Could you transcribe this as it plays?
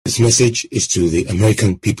This message is to the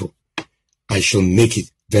American people. I shall make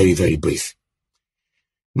it very, very brief.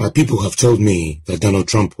 My people have told me that Donald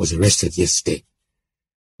Trump was arrested yesterday.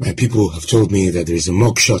 My people have told me that there is a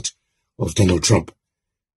mugshot of Donald Trump.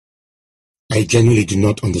 I genuinely do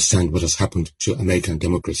not understand what has happened to American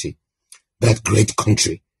democracy. That great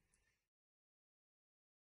country.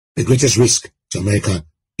 The greatest risk to America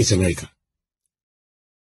is America.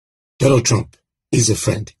 Donald Trump is a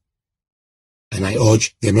friend, and I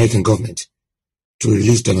urge the American government to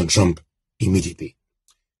release Donald Trump immediately.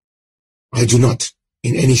 I do not,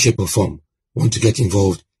 in any shape or form, want to get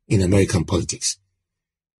involved in American politics.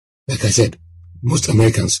 Like I said, most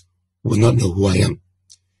Americans will not know who I am.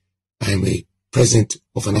 I am a president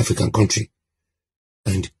of an African country,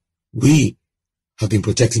 and we have been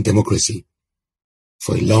protecting democracy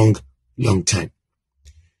for a long, long time.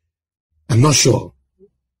 I'm not sure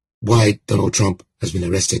why Donald Trump has been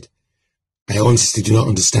arrested. I honestly do not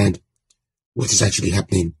understand what is actually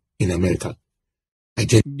happening in America.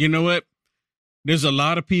 You know what? There's a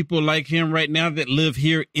lot of people like him right now that live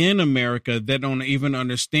here in America that don't even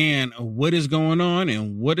understand what is going on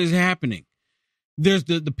and what is happening. There's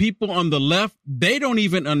the people on the left. They don't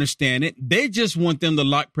even understand it. They just want them to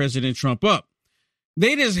lock President Trump up.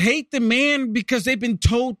 They just hate the man because they've been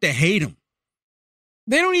told to hate him.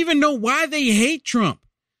 They don't even know why they hate Trump.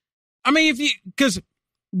 I mean, because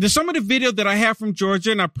there's some of the video that I have from Georgia,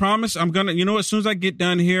 and I promise I'm going to, as soon as I get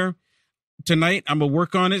done here tonight, I'm going to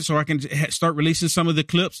work on it so I can start releasing some of the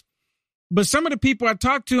clips. But some of the people I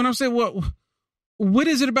talked to, and I'm saying, well, what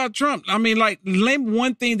is it about Trump? I mean, like, name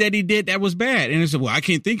one thing that he did that was bad. And they said, well, I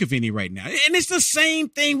can't think of any right now. And it's the same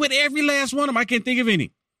thing with every last one of them. I can't think of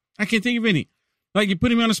any. Like, you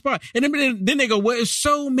put him on the spot. And then they go, well, it's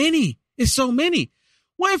so many.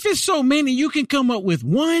 Well, if it's so many, you can come up with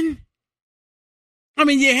one. I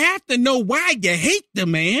mean, you have to know why you hate the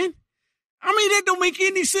man. I mean, that don't make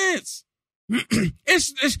any sense.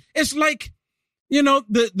 It's like,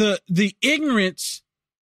 the ignorance,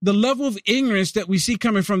 the level of ignorance that we see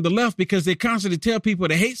coming from the left, because they constantly tell people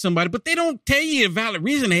to hate somebody, but they don't tell you a valid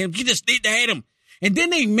reason to hate them. You just need to hate them. And then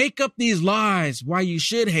they make up these lies why you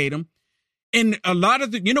should hate them. And a lot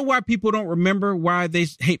of why people don't remember why they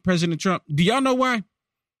hate President Trump? Do y'all know why?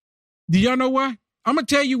 I'm going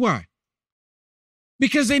to tell you why.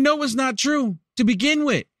 Because they know it's not true to begin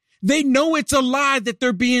with. They know it's a lie that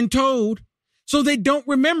they're being told, so they don't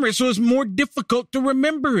remember it. So it's more difficult to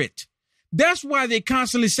remember it. That's why they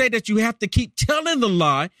constantly say that you have to keep telling the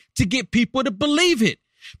lie to get people to believe it.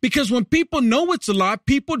 Because when people know it's a lie,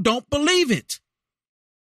 people don't believe it.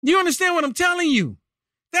 You understand what I'm telling you?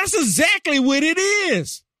 That's exactly what it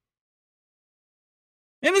is.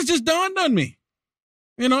 And it's just dawned on me.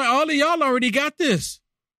 All of y'all already got this.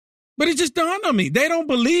 But it just dawned on me. They don't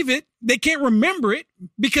believe it. They can't remember it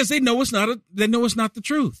because they know it's not the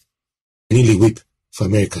truth. I nearly weep for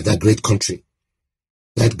America, that great country.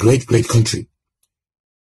 That great, great country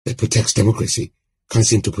that protects democracy can't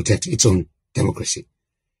seem to protect its own democracy.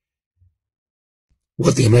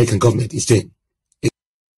 What the American government is doing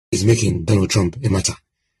is making Donald Trump a martyr.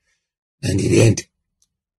 And in the end,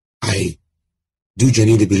 I do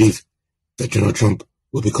genuinely believe that Donald Trump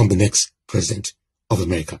will become the next president of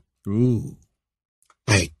America. Ooh.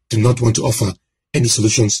 I do not want to offer any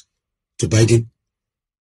solutions to Biden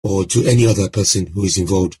or to any other person who is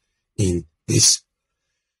involved in this.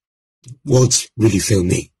 Words really fail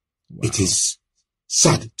me. Wow. It is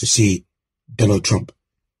sad to see Donald Trump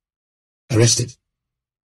arrested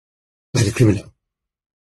by the criminal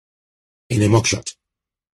in a mugshot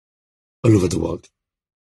all over the world.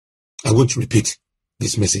 I want to repeat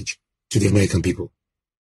this message to the American people,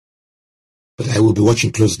 but I will be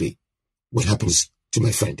watching closely what happens to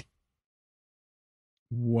my friend.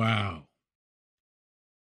 Wow.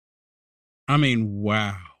 I mean,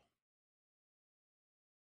 wow.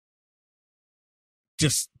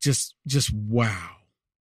 Just wow.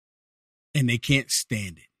 And they can't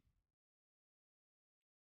stand it.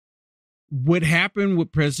 What happened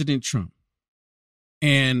with President Trump?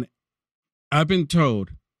 And I've been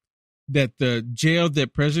told that the jail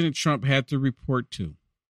that President Trump had to report to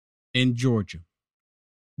in Georgia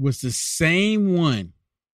was the same one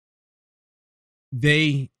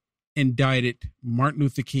they indicted Martin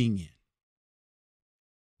Luther King in.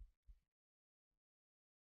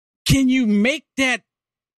 Can you make that?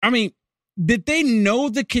 I mean, did they know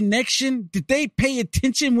the connection? Did they pay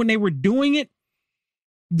attention when they were doing it?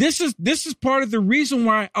 This is part of the reason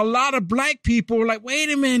why a lot of black people were like, wait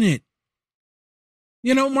a minute.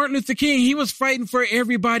 Martin Luther King, he was fighting for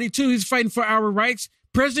everybody too. He's fighting for our rights.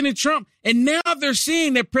 President Trump. And now they're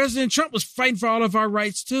seeing that President Trump was fighting for all of our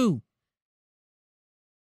rights too.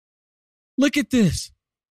 Look at this.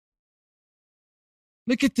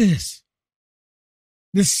 Look at this.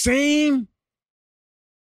 The same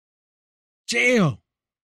jail.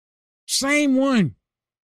 Same one.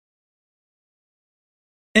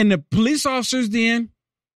 And the police officers then,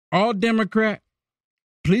 all Democrat.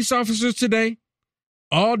 Police officers today,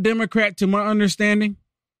 all Democrat to my understanding.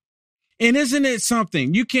 And isn't it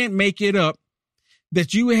something? You can't make it up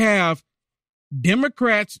that you have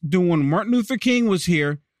Democrats doing when Martin Luther King was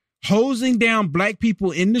here, hosing down black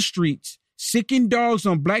people in the streets, sicking dogs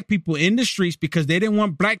on black people in the streets because they didn't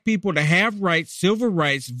want black people to have rights, civil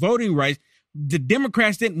rights, voting rights. The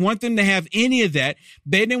Democrats didn't want them to have any of that.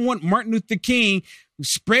 They didn't want Martin Luther King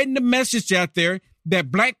spreading the message out there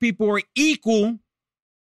that black people are equal.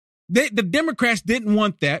 The Democrats didn't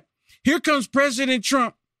want that. Here comes President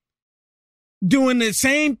Trump doing the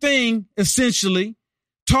same thing, essentially,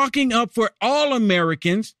 talking up for all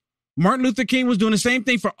Americans. Martin Luther King was doing the same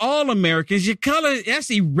thing for all Americans. Your color, that's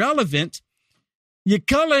irrelevant. Your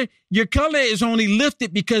color is only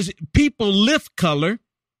lifted because people lift color.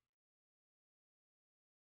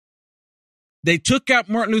 They took out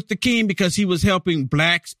Martin Luther King because he was helping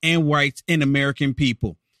blacks and whites and American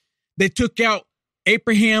people. They took out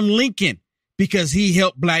Abraham Lincoln because he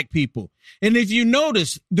helped black people. And if you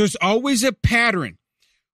notice, there's always a pattern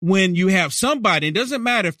when you have somebody, it doesn't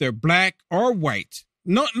matter if they're black or white.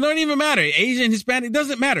 No, don't even matter. Asian, Hispanic,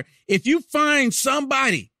 doesn't matter. If you find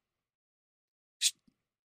somebody,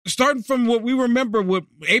 starting from what we remember with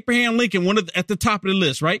Abraham Lincoln, at the top of the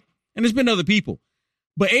list, right? And there's been other people.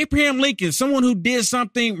 But Abraham Lincoln, someone who did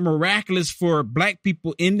something miraculous for black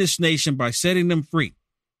people in this nation by setting them free.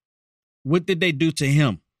 What did they do to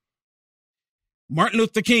him? Martin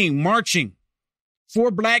Luther King marching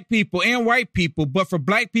for black people and white people, but for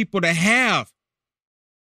black people to have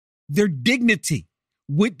their dignity.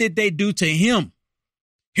 What did they do to him?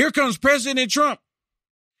 Here comes President Trump.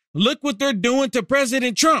 Look what they're doing to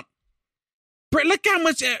President Trump. Look how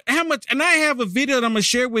much, and I have a video that I'm going to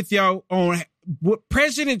share with y'all on what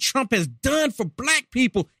President Trump has done for black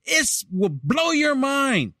people. It will blow your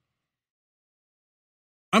mind.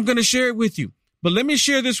 I'm going to share it with you, but let me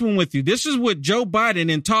share this one with you. This is what Joe Biden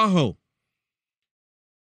in Tahoe.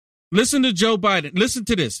 Listen to Joe Biden. Listen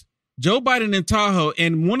to this. Joe Biden in Tahoe,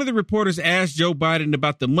 and one of the reporters asked Joe Biden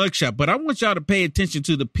about the mugshot, but I want y'all to pay attention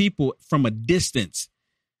to the people from a distance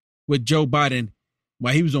with Joe Biden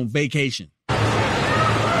while he was on vacation.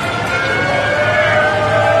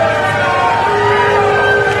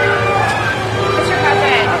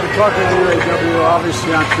 Talking to UAW,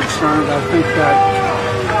 obviously I'm concerned. I think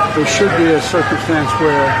that there should be a circumstance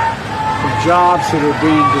where the jobs that are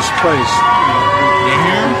being displaced,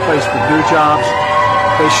 replaced with new jobs,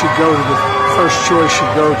 they should go to the first choice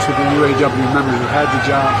should go to the UAW members who had the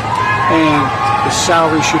job, and the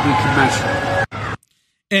salary should be commensurate.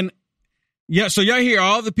 And yeah, so y'all hear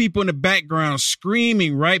all the people in the background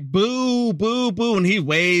screaming, right? Boo, boo, boo. And he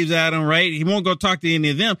waves at them, right? He won't go talk to any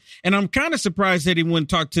of them. And I'm kind of surprised that he wouldn't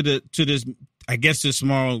talk to this, I guess, this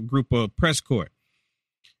small group of press corps,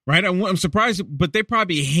 right? I'm surprised, but they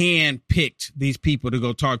probably handpicked these people to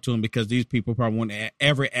go talk to him because these people probably won't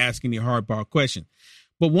ever ask any hardball questions.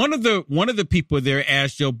 But one of the people there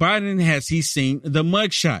asked Joe Biden, has he seen the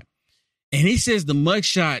mugshot? And he says the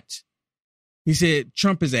mugshot, he said,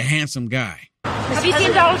 Trump is a handsome guy. Have you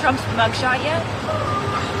seen Donald Trump's mugshot yet?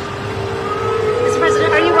 Mr.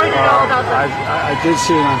 President, are you worried at all about that? I did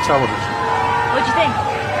see it on television. What'd you think?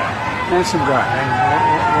 Handsome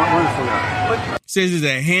guy. Wonderful guy. Says he's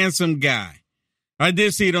a handsome guy. I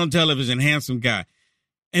did see it on television, handsome guy.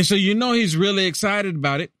 And so you know he's really excited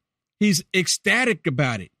about it. He's ecstatic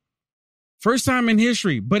about it. First time in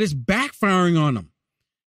history, but it's backfiring on him.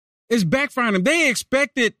 It's backfiring him. They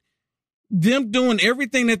expected them doing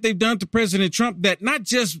everything that they've done to President Trump, that not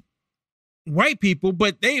just white people,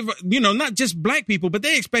 but they've, not just black people, but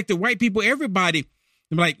they expected white people, everybody, to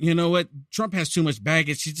be like, you know what? Trump has too much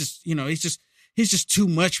baggage. He's just, he's just too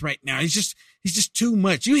much right now. He's just too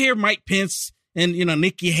much. You hear Mike Pence and,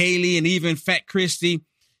 Nikki Haley and even Fat Christie,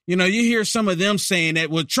 you hear some of them saying that,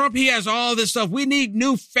 well, Trump, he has all this stuff. We need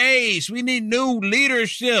new face. We need new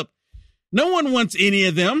leadership. No one wants any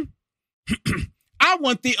of them. I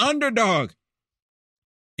want the underdog.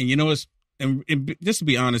 And and just to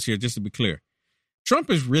be honest here, just to be clear, Trump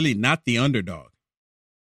is really not the underdog.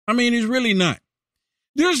 I mean, he's really not.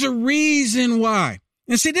 There's a reason why.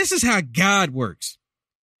 And see, this is how God works.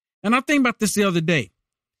 And I think about this the other day.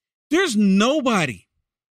 There's nobody,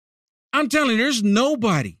 I'm telling you, there's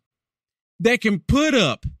nobody that can put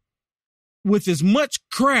up with as much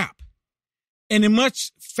crap and as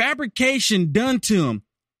much fabrication done to him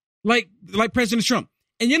like President Trump.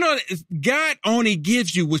 And God only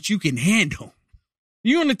gives you what you can handle.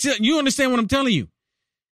 You understand what I'm telling you?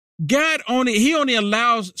 He only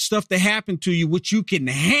allows stuff to happen to you what you can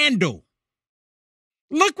handle.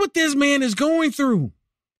 Look what this man is going through.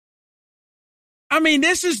 I mean,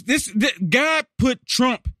 God put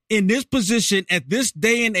Trump in this position at this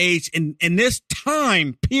day and age, in this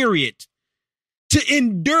time period, to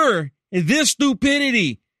endure this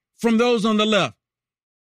stupidity from those on the left.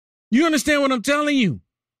 You understand what I'm telling you?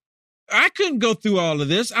 I couldn't go through all of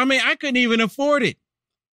this. I mean, I couldn't even afford it.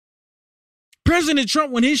 President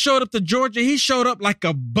Trump, when he showed up to Georgia, he showed up like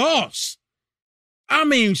a boss. I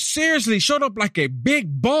mean, seriously, showed up like a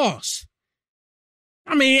big boss.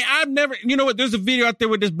 I mean, I've never, there's a video out there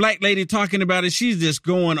with this black lady talking about it. She's just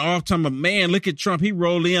going off, talking about, man, look at Trump. He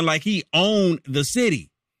rolled in like he owned the city.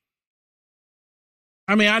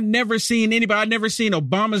 I mean, I've never seen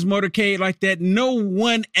Obama's motorcade like that. No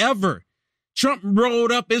one ever. Trump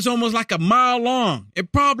rolled up. It's almost like a mile long.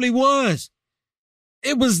 It probably was.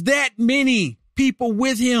 It was that many people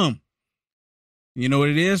with him. You know what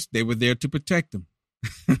it is? They were there to protect him.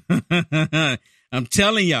 I'm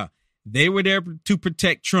telling y'all, they were there to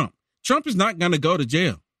protect Trump. Trump is not going to go to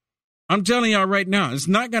jail. I'm telling y'all right now, it's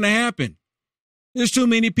not going to happen. There's too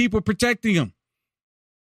many people protecting him.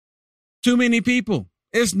 Too many people.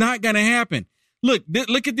 It's not going to happen. Look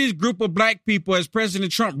at this group of black people as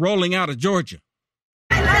President Trump rolling out of Georgia.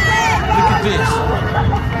 Look at this.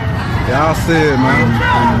 Y'all see it, man.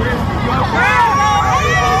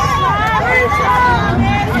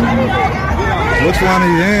 Which one are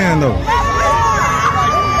you in, though?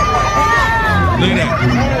 Look at that.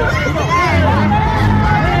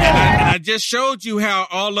 And I just showed you how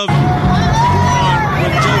all of them on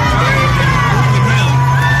with Joe Biden and him.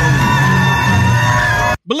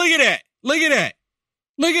 But look at that. Look at that.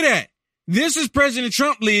 Look at that. This is President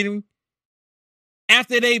Trump leading.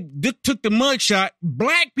 After they took the mugshot,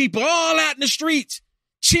 black people all out in the streets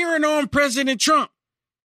cheering on President Trump.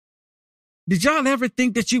 Did y'all ever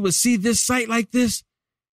think that you would see this sight like this?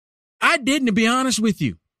 I didn't, to be honest with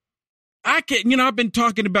you. I've been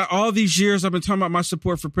talking about all these years. I've been talking about my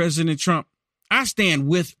support for President Trump. I stand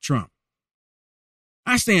with Trump.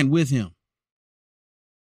 I stand with him.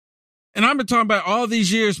 And I've been talking about all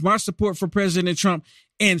these years, my support for President Trump.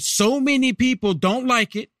 And so many people don't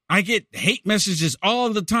like it. I get hate messages all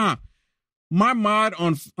the time. My mod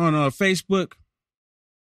on Facebook,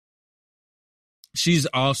 she's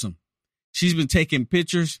awesome. She's been taking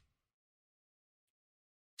pictures.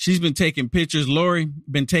 Lori,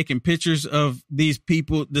 been taking pictures of these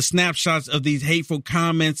people, the snapshots of these hateful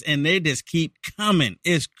comments, and they just keep coming.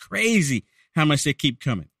 It's crazy how much they keep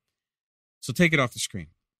coming. So take it off the screen.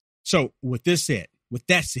 So with that said,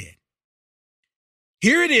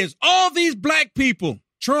 here it is. All these black people,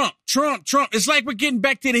 Trump. It's like we're getting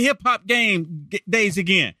back to the hip hop game days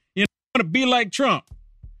again. I want to be like Trump.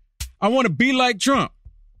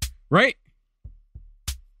 Right?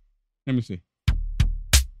 Let me see.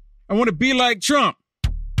 I want to be like Trump.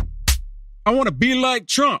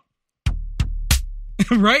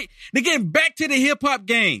 Right? They're getting back to the hip hop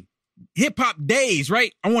game. Hip hop days,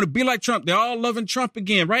 right? I want to be like Trump. They're all loving Trump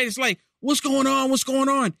again, right? It's like, what's going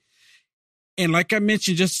on? And like I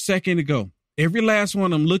mentioned just a second ago, every last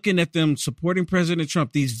one, I'm looking at them supporting President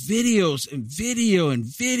Trump. These videos and video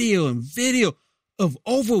of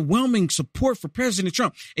overwhelming support for President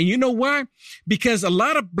Trump. And you know why? Because a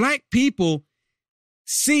lot of black people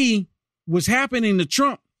see what's happening to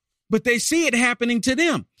Trump, but they see it happening to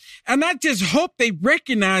them. And I just hope they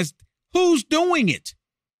recognize who's doing it.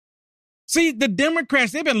 See, the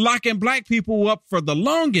Democrats, they've been locking black people up for the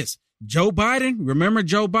longest. Joe Biden, remember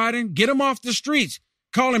Joe Biden? Get him off the streets,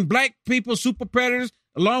 calling black people super predators,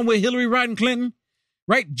 along with Hillary Rodham Clinton,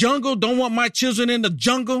 right? Jungle, don't want my children in the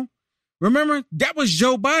jungle. Remember, that was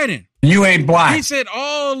Joe Biden. You ain't black. He said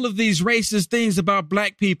all of these racist things about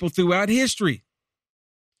black people throughout history.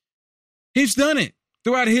 He's done it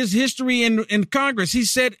throughout his history in Congress. He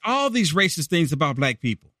said all these racist things about black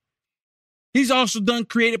people. He's also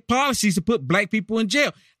created policies to put black people in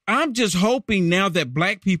jail. I'm just hoping now that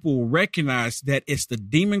black people will recognize that it's the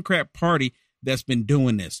Democrat Party that's been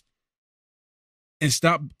doing this.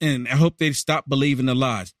 And I hope they stop believing the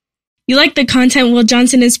lies. You like the content Will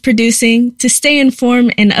Johnson is producing? To stay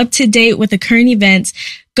informed and up to date with the current events,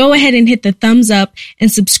 go ahead and hit the thumbs up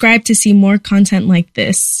and subscribe to see more content like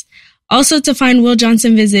this. Also, to find Will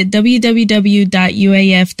Johnson, visit www.uaf.media.